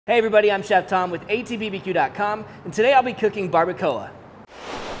Hey everybody, I'm Chef Tom with atbbq.com, and today I'll be cooking barbacoa.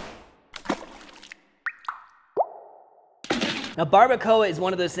 Now, barbacoa is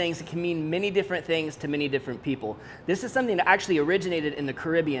one of those things that can mean many different things to many different people. This is something that actually originated in the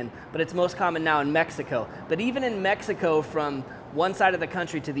Caribbean, but it's most common now in Mexico. But even in Mexico, from one side of the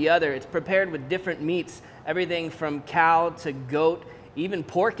country to the other, it's prepared with different meats, everything from cow to goat, even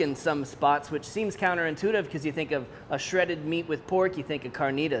pork in some spots, which seems counterintuitive because you think of a shredded meat with pork, you think of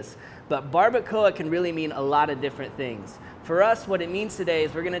carnitas. But barbacoa can really mean a lot of different things. For us, what it means today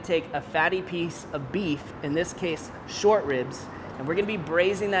is we're gonna take a fatty piece of beef, in this case, short ribs, and we're gonna be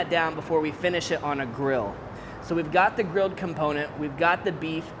braising that down before we finish it on a grill. So we've got the grilled component, we've got the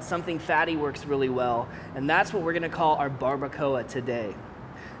beef, something fatty works really well, and that's what we're gonna call our barbacoa today.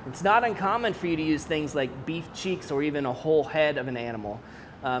 It's not uncommon for you to use things like beef cheeks or even a whole head of an animal.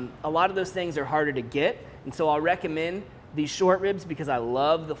 A lot of those things are harder to get, and so I'll recommend these short ribs because I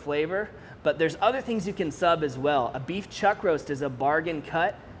love the flavor, but there's other things you can sub as well. A beef chuck roast is a bargain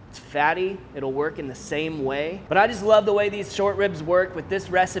cut. It's fatty, it'll work in the same way. But I just love the way these short ribs work with this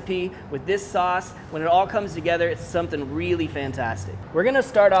recipe, with this sauce. When it all comes together, it's something really fantastic. We're gonna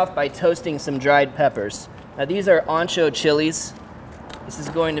start off by toasting some dried peppers. Now these are ancho chilies. This is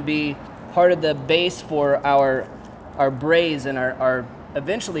going to be part of the base for our braise and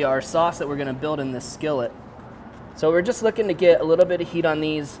eventually our sauce that we're gonna build in this skillet. So we're just looking to get a little bit of heat on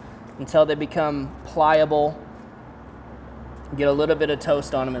these until they become pliable. Get a little bit of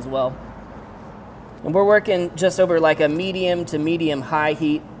toast on them as well. And we're working just over like a medium to medium high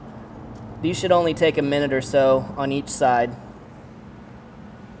heat. These should only take a minute or so on each side.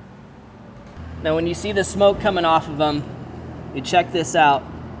 Now when you see the smoke coming off of them, you check this out.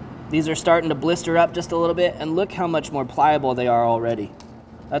 These are starting to blister up just a little bit, and look how much more pliable they are already.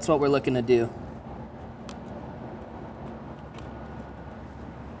 That's what we're looking to do.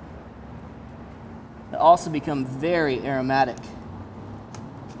 They also become very aromatic.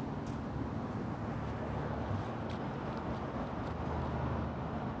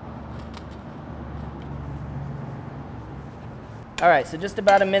 All right, so just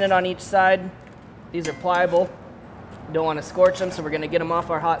about a minute on each side. These are pliable. Don't want to scorch them, so we're going to get them off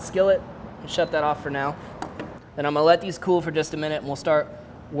our hot skillet and shut that off for now. Then I'm going to let these cool for just a minute, and we'll start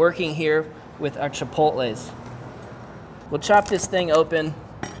working here with our chipotles. We'll chop this thing open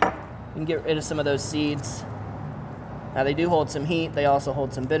and get rid of some of those seeds. Now they do hold some heat, they also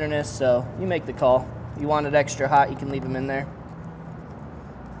hold some bitterness, so you make the call. If you want it extra hot, you can leave them in there.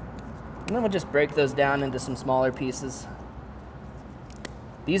 And then we'll just break those down into some smaller pieces.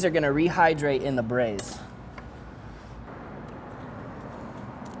 These are going to rehydrate in the braise.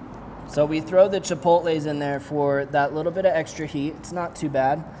 So we throw the chipotles in there for that little bit of extra heat. It's not too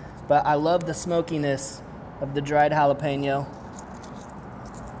bad, but I love the smokiness of the dried jalapeno.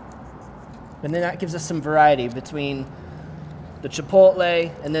 And then that gives us some variety between the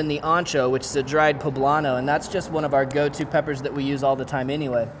chipotle and then the ancho, which is a dried poblano, and that's just one of our go-to peppers that we use all the time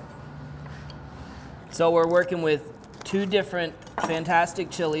anyway. So we're working with two different fantastic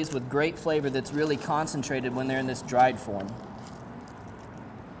chilies with great flavor that's really concentrated when they're in this dried form.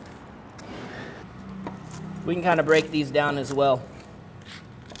 We can kind of break these down as well.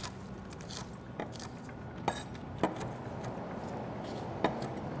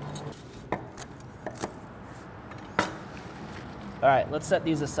 All right, let's set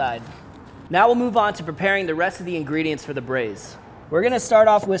these aside. Now we'll move on to preparing the rest of the ingredients for the braise. We're gonna start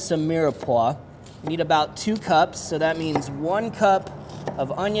off with some mirepoix. We need about 2 cups, so that means 1 cup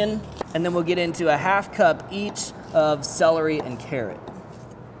of onion, and then we'll get into a ½ cup each of celery and carrot.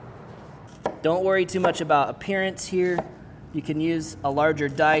 Don't worry too much about appearance here. You can use a larger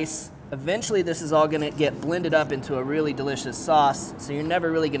dice. Eventually this is all gonna get blended up into a really delicious sauce, so you're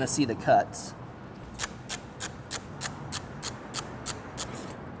never really gonna see the cuts.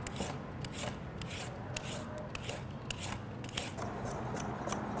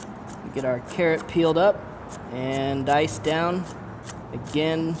 Get our carrot peeled up and diced down.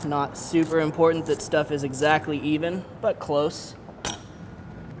 Again, not super important that stuff is exactly even, but close.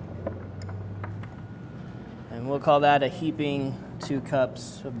 And we'll call that a heaping 2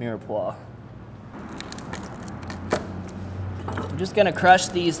 cups of mirepoix. I'm just gonna crush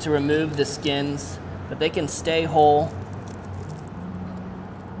these to remove the skins, but they can stay whole.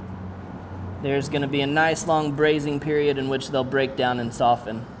 There's gonna be a nice long braising period in which they'll break down and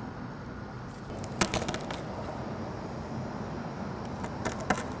soften.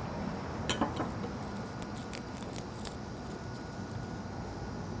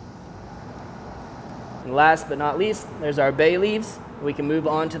 And last but not least, there's our bay leaves. We can move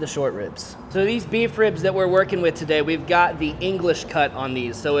on to the short ribs. So these beef ribs that we're working with today, we've got the English cut on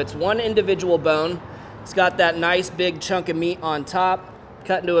these. So it's one individual bone. It's got that nice big chunk of meat on top,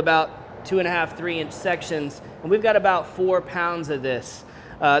 cut into about 2.5, 3-inch sections. And we've got about 4 pounds of this.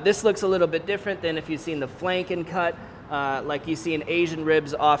 This looks a little bit different than if you've seen the flank and cut, like you see in Asian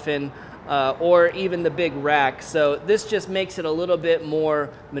ribs often, or even the big rack. So this just makes it a little bit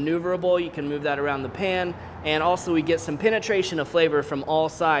more maneuverable. You can move that around the pan, and also we get some penetration of flavor from all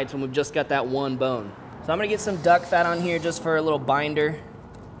sides when we've just got that one bone. So I'm gonna get some duck fat on here just for a little binder,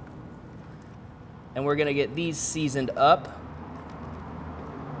 and we're gonna get these seasoned up.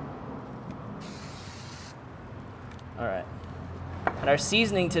 All right, and our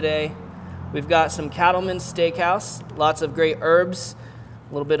seasoning today, we've got some Cattleman's Steakhouse, lots of great herbs,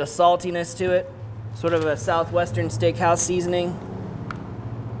 a little bit of saltiness to it, sort of a Southwestern steakhouse seasoning.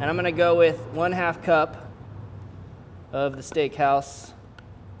 And I'm gonna go with 1/2 cup of the steakhouse.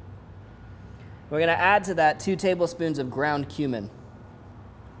 We're gonna add to that 2 tablespoons of ground cumin.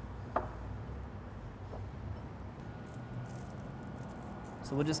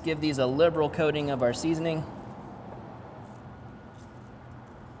 So we'll just give these a liberal coating of our seasoning.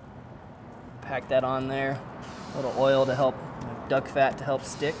 Pack that on there, a little oil to help, duck fat to help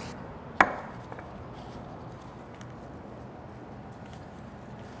stick.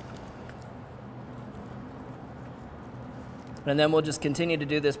 And then we'll just continue to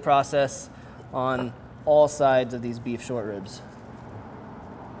do this process on all sides of these beef short ribs.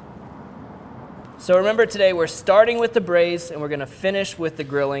 So remember, today we're starting with the braise and we're gonna finish with the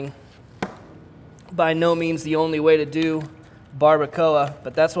grilling. By no means the only way to do barbacoa,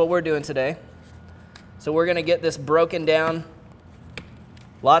 but that's what we're doing today. So we're gonna get this broken down.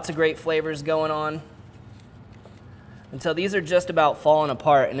 Lots of great flavors going on until these are just about falling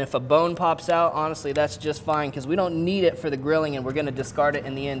apart. And if a bone pops out, honestly, that's just fine because we don't need it for the grilling and we're gonna discard it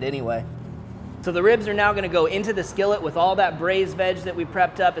in the end anyway. So the ribs are now gonna go into the skillet with all that braised veg that we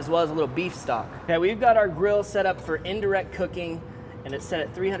prepped up, as well as a little beef stock. Okay, we've got our grill set up for indirect cooking and it's set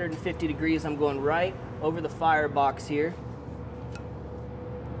at 350 degrees. I'm going right over the firebox here.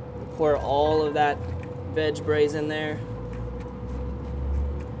 Pour all of that veg braise in there.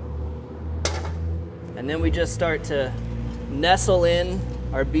 And then we just start to nestle in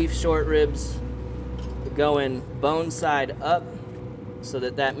our beef short ribs, going bone side up so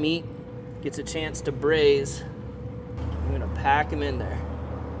that that meat gets a chance to braise. I'm gonna pack them in there.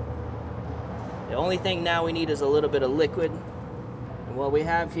 The only thing now we need is a little bit of liquid. And what we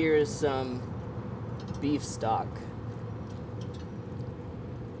have here is some beef stock.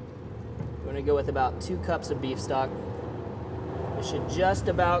 We're gonna go with about 2 cups of beef stock. It should just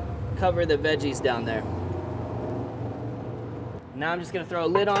about cover the veggies down there. Now I'm just gonna throw a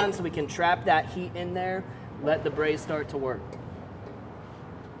lid on so we can trap that heat in there, let the braise start to work.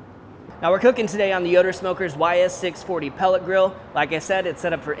 Now we're cooking today on the Yoder Smokers YS640 pellet grill. Like I said, it's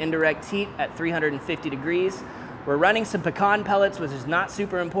set up for indirect heat at 350 degrees. We're running some pecan pellets, which is not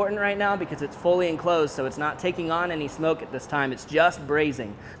super important right now because it's fully enclosed, so it's not taking on any smoke at this time. It's just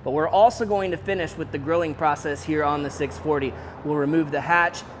braising. But we're also going to finish with the grilling process here on the 640. We'll remove the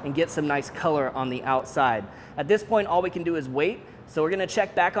hatch and get some nice color on the outside. At this point, all we can do is wait. So we're gonna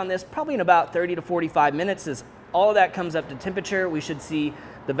check back on this probably in about 30 to 45 minutes. As all of that comes up to temperature, we should see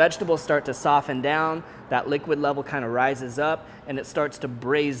the vegetables start to soften down, that liquid level kind of rises up, and it starts to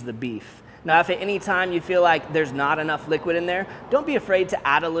braise the beef. Now, if at any time you feel like there's not enough liquid in there, don't be afraid to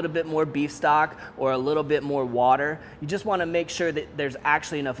add a little bit more beef stock or a little bit more water. You just want to make sure that there's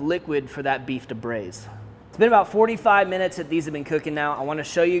actually enough liquid for that beef to braise. It's been about 45 minutes that these have been cooking now. I want to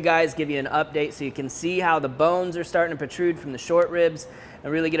show you guys, give you an update so you can see how the bones are starting to protrude from the short ribs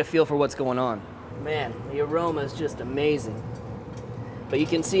and really get a feel for what's going on. Man, the aroma is just amazing. But you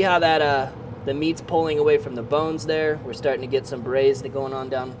can see how that the meat's pulling away from the bones there. We're starting to get some braise going on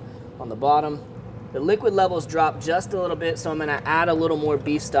down on the bottom. The liquid levels dropped just a little bit, so I'm gonna add a little more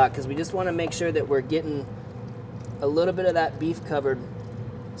beef stock because we just wanna make sure that we're getting a little bit of that beef covered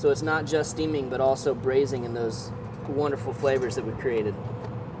so it's not just steaming but also braising in those wonderful flavors that we've created.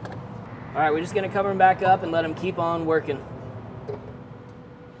 All right, we're just gonna cover them back up and let them keep on working.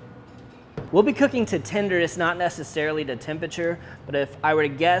 We'll be cooking to tenderness, not necessarily to temperature, but if I were to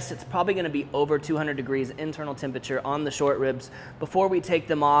guess, it's probably gonna be over 200 degrees internal temperature on the short ribs before we take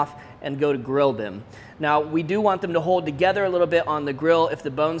them off and go to grill them. Now, we do want them to hold together a little bit on the grill. If the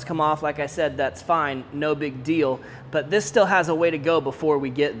bones come off, like I said, that's fine, no big deal, but this still has a way to go before we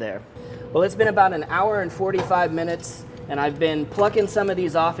get there. Well, it's been about an hour and 45 minutes, and I've been plucking some of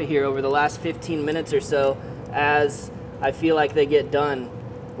these off of here over the last 15 minutes or so as I feel like they get done.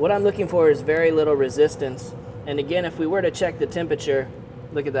 What I'm looking for is very little resistance, And again, if we were to check the temperature,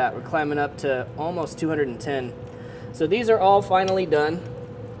 look at that, we're climbing up to almost 210. So these are all finally done.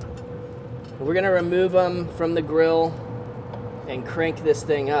 We're gonna remove them from the grill and crank this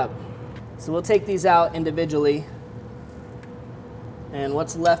thing up. So we'll take these out individually, and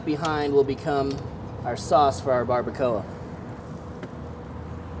what's left behind will become our sauce for our barbacoa.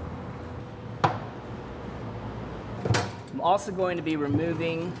 I'm also going to be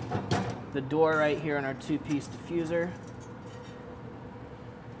removing the door right here on our 2-piece diffuser.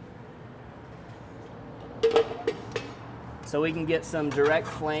 So we can get some direct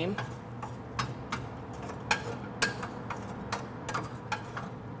flame.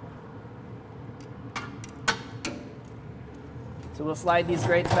 So we'll slide these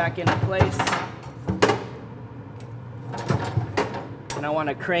grates back into place. And I want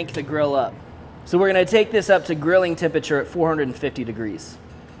to crank the grill up. So we're going to take this up to grilling temperature at 450 degrees.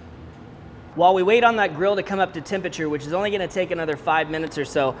 While we wait on that grill to come up to temperature, which is only going to take another 5 minutes or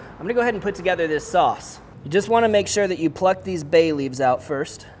so, I'm going to go ahead and put together this sauce. You just want to make sure that you pluck these bay leaves out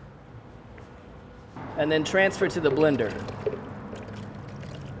first, and then transfer to the blender.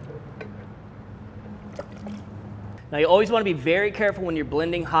 Now you always want to be very careful when you're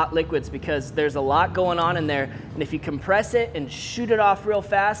blending hot liquids because there's a lot going on in there, and if you compress it and shoot it off real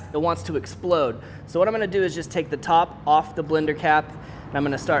fast, it wants to explode. So what I'm going to do is just take the top off the blender cap, and I'm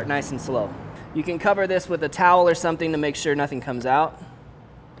going to start nice and slow. You can cover this with a towel or something to make sure nothing comes out.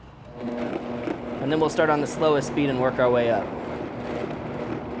 And then we'll start on the slowest speed and work our way up.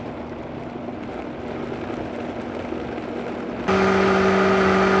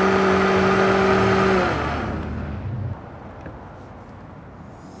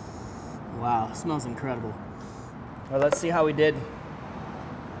 Wow, it smells incredible. All right, let's see how we did.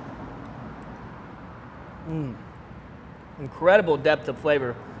 Incredible depth of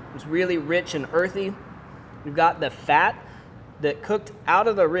flavor. It's really rich and earthy. We've got the fat that cooked out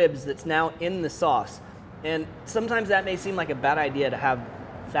of the ribs that's now in the sauce. And sometimes that may seem like a bad idea to have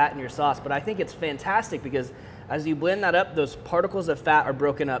fat in your sauce, but I think it's fantastic because as you blend that up, those particles of fat are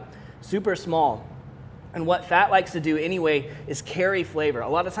broken up super small. And what fat likes to do anyway is carry flavor. A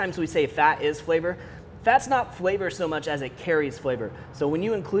lot of times we say fat is flavor. Fat's not flavor so much as it carries flavor. So when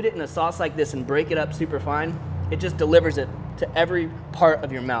you include it in a sauce like this and break it up super fine, it just delivers it to every part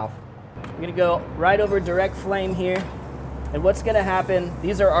of your mouth. I'm gonna go right over direct flame here. And what's gonna happen,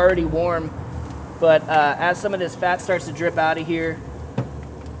 these are already warm, but as some of this fat starts to drip out of here,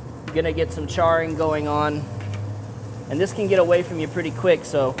 you're gonna get some charring going on. And this can get away from you pretty quick,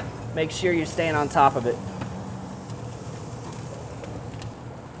 so make sure you're staying on top of it.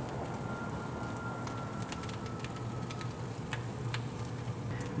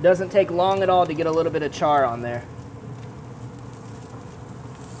 It doesn't take long at all to get a little bit of char on there.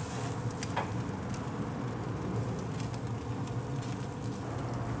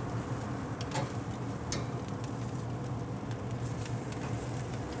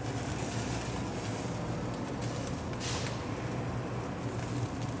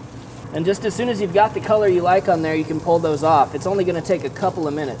 And just as soon as you've got the color you like on there, you can pull those off. It's only gonna take a couple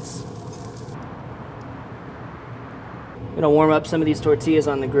of minutes. I'm gonna warm up some of these tortillas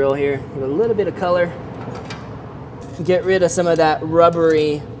on the grill here with a little bit of color. Get rid of some of that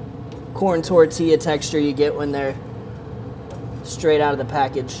rubbery corn tortilla texture you get when they're straight out of the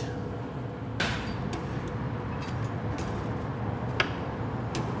package.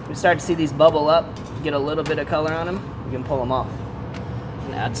 We start to see these bubble up, get a little bit of color on them, you can pull them off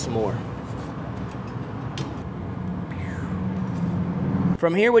and add some more.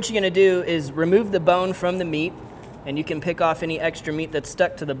 From here, what you're gonna do is remove the bone from the meat, and you can pick off any extra meat that's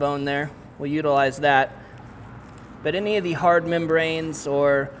stuck to the bone there. We'll utilize that. But any of the hard membranes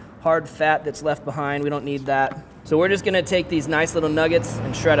or hard fat that's left behind, we don't need that. So we're just gonna take these nice little nuggets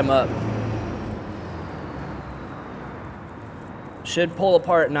and shred them up. Should pull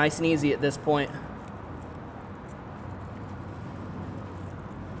apart nice and easy at this point.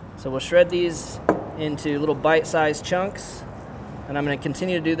 So we'll shred these into little bite-sized chunks, and I'm going to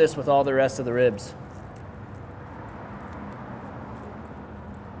continue to do this with all the rest of the ribs.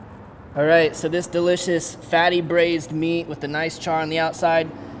 All right, so this delicious fatty braised meat with the nice char on the outside,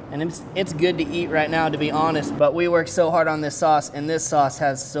 and it's good to eat right now, to be honest, but we worked so hard on this sauce, and this sauce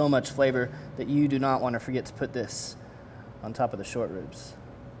has so much flavor that you do not want to forget to put this on top of the short ribs.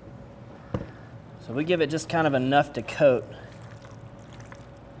 So we give it just kind of enough to coat.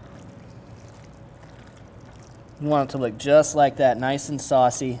 You want it to look just like that, nice and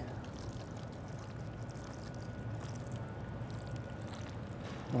saucy.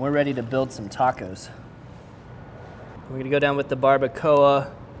 And we're ready to build some tacos. We're gonna go down with the barbacoa,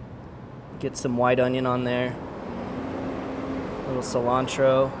 get some white onion on there. little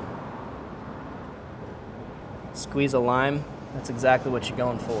cilantro. Squeeze a lime. That's exactly what you're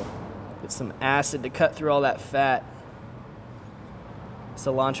going for. Get some acid to cut through all that fat.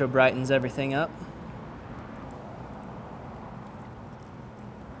 Cilantro brightens everything up.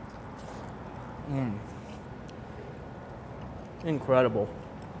 Incredible.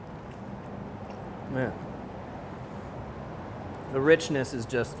 Man. The richness is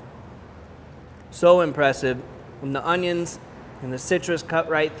just so impressive. And the onions and the citrus cut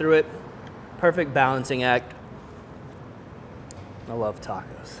right through it. Perfect balancing act. I love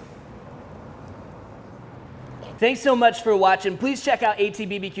tacos. Thanks so much for watching. Please check out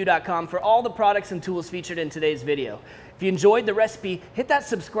atbbq.com for all the products and tools featured in today's video. If you enjoyed the recipe, hit that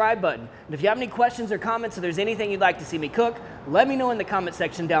subscribe button. And if you have any questions or comments, or there's anything you'd like to see me cook, let me know in the comment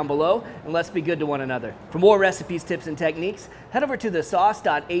section down below, and let's be good to one another. For more recipes, tips, and techniques, head over to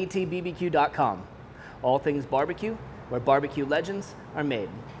thesauce.atbbq.com. All things barbecue, where barbecue legends are made.